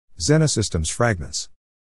Xenosystems Fragments.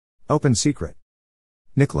 Open Secret.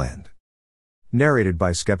 Nickland. Narrated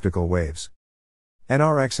by Skeptical Waves.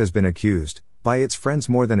 NRX has been accused, by its friends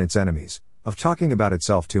more than its enemies, of talking about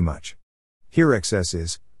itself too much. Here XS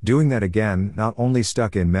is, doing that again, not only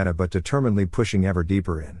stuck in meta but determinedly pushing ever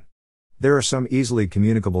deeper in. There are some easily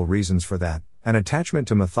communicable reasons for that, an attachment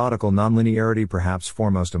to methodical nonlinearity perhaps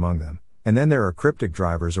foremost among them, and then there are cryptic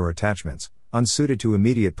drivers or attachments, unsuited to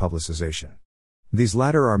immediate publicization. These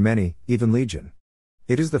latter are many, even legion.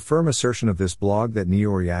 It is the firm assertion of this blog that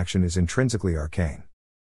neo-reaction is intrinsically arcane.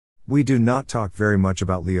 We do not talk very much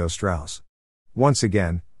about Leo Strauss. Once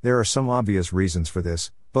again, there are some obvious reasons for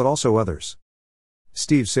this, but also others.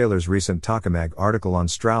 Steve Saylor's recent Takamag article on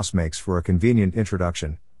Strauss makes for a convenient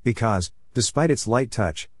introduction, because, despite its light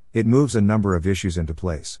touch, it moves a number of issues into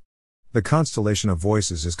place. The constellation of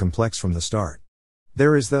voices is complex from the start.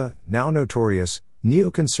 There is the, now notorious,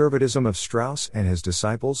 neoconservatism of Strauss and his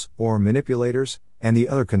disciples, or manipulators, and the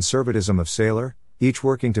other conservatism of Saylor, each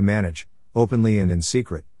working to manage, openly and in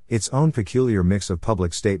secret, its own peculiar mix of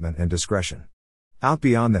public statement and discretion. Out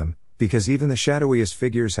beyond them, because even the shadowiest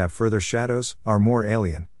figures have further shadows, are more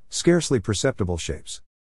alien, scarcely perceptible shapes.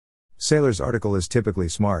 Saylor's article is typically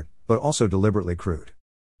smart, but also deliberately crude.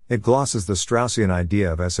 It glosses the Straussian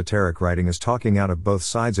idea of esoteric writing as talking out of both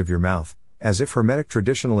sides of your mouth, as if Hermetic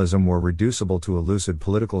traditionalism were reducible to a lucid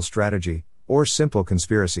political strategy, or simple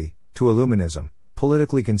conspiracy, to Illuminism,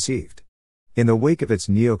 politically conceived. In the wake of its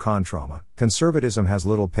neocon trauma, conservatism has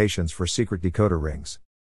little patience for secret decoder rings.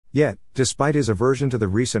 Yet, despite his aversion to the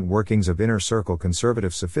recent workings of inner circle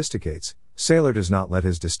conservative sophisticates, Saylor does not let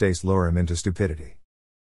his distaste lure him into stupidity.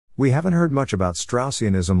 We haven't heard much about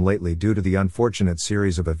Straussianism lately due to the unfortunate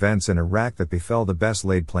series of events in Iraq that befell the best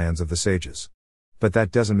laid plans of the sages. But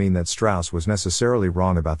that doesn't mean that Strauss was necessarily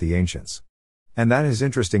wrong about the ancients. And that has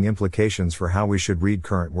interesting implications for how we should read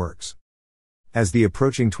current works. As the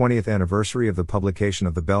approaching 20th anniversary of the publication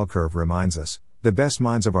of The Bell Curve reminds us, the best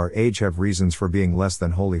minds of our age have reasons for being less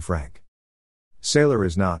than wholly frank. Saylor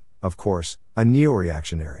is not, of course, a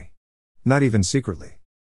neo-reactionary. Not even secretly.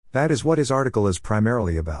 That is what his article is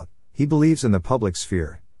primarily about. He believes in the public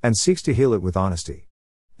sphere, and seeks to heal it with honesty.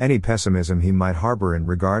 Any pessimism he might harbor in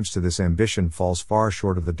regards to this ambition falls far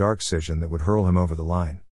short of the dark scission that would hurl him over the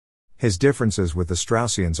line. His differences with the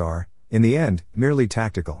Straussians are, in the end, merely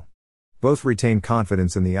tactical. Both retain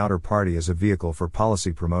confidence in the outer party as a vehicle for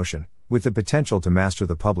policy promotion, with the potential to master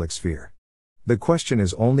the public sphere. The question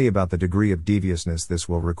is only about the degree of deviousness this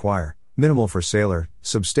will require, minimal for Saylor,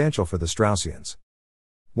 substantial for the Straussians.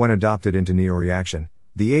 When adopted into neo-reaction,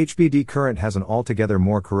 the HBD current has an altogether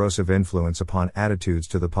more corrosive influence upon attitudes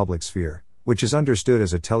to the public sphere, which is understood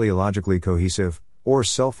as a teleologically cohesive, or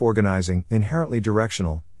self-organizing, inherently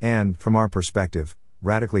directional, and, from our perspective,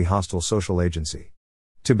 radically hostile social agency.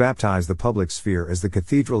 To baptize the public sphere as the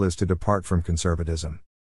cathedral is to depart from conservatism.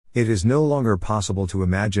 It is no longer possible to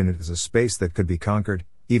imagine it as a space that could be conquered,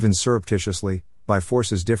 even surreptitiously, by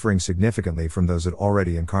forces differing significantly from those it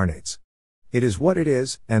already incarnates. It is what it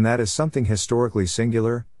is, and that is something historically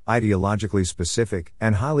singular, ideologically specific,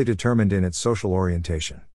 and highly determined in its social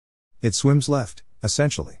orientation. It swims left,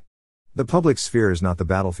 essentially. The public sphere is not the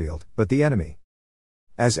battlefield, but the enemy.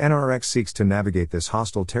 As NRX seeks to navigate this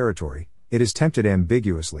hostile territory, it is tempted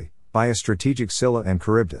ambiguously, by a strategic Scylla and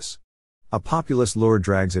Charybdis. A populist lure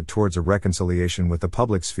drags it towards a reconciliation with the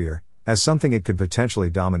public sphere, as something it could potentially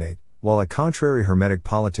dominate, while a contrary Hermetic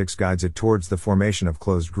politics guides it towards the formation of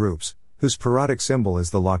closed groups, whose parodic symbol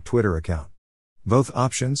is the locked Twitter account. Both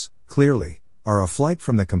options, clearly, are a flight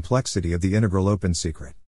from the complexity of the integral open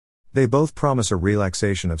secret. They both promise a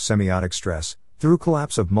relaxation of semiotic stress, through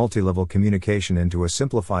collapse of multi-level communication into a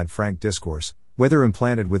simplified frank discourse, whether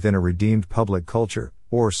implanted within a redeemed public culture,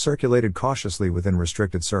 or circulated cautiously within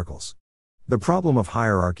restricted circles. The problem of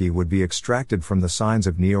hierarchy would be extracted from the signs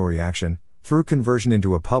of neo-reaction, through conversion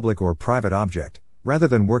into a public or private object, rather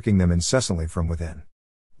than working them incessantly from within.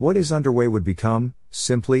 What is underway would become,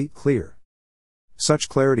 simply, clear. Such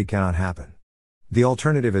clarity cannot happen. The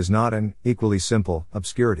alternative is not an, equally simple,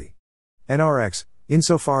 obscurity. NRX,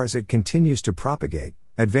 insofar as it continues to propagate,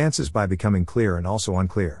 advances by becoming clear and also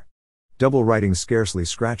unclear. Double writing scarcely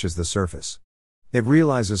scratches the surface. It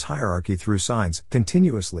realizes hierarchy through signs,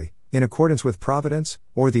 continuously, in accordance with providence,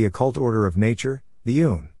 or the occult order of nature, the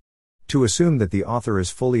Un. To assume that the author is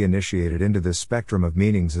fully initiated into this spectrum of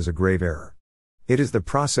meanings is a grave error. It is the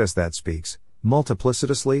process that speaks,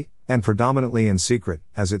 multiplicitously, and predominantly in secret,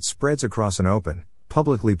 as it spreads across an open,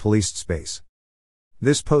 publicly policed space.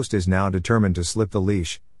 This post is now determined to slip the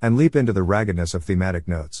leash, and leap into the raggedness of thematic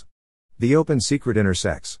notes. The open secret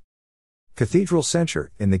intersects cathedral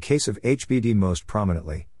censure, in the case of HBD most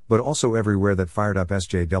prominently, but also everywhere that fired up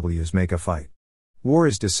SJWs make a fight. War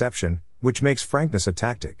is deception, which makes frankness a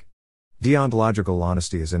tactic. Deontological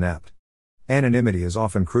honesty is inept. Anonymity is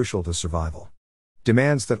often crucial to survival.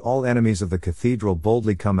 Demands that all enemies of the cathedral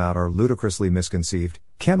boldly come out are ludicrously misconceived.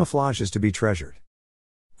 Camouflage is to be treasured.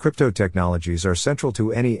 Crypto technologies are central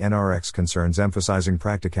to any NRX concerns, emphasizing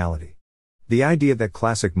practicality. The idea that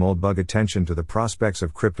classic moldbug attention to the prospects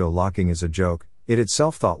of crypto locking is a joke, it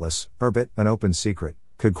itself thoughtless, Urbit, an open secret,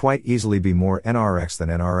 could quite easily be more NRX than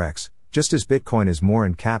NRX, just as Bitcoin is more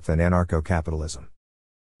NCAP than anarcho-capitalism.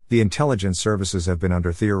 The intelligence services have been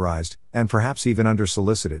under-theorized, and perhaps even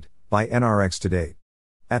under-solicited, by NRX to date.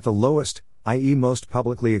 At the lowest, i.e. most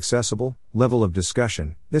publicly accessible, level of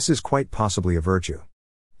discussion, this is quite possibly a virtue.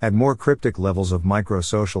 At more cryptic levels of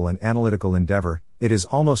micro-social and analytical endeavor, it is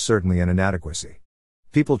almost certainly an inadequacy.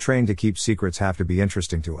 People trained to keep secrets have to be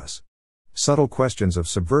interesting to us. Subtle questions of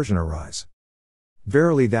subversion arise.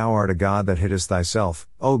 Verily thou art a God that hiddest thyself,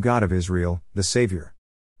 O God of Israel, the Savior.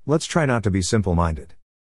 Let's try not to be simple-minded.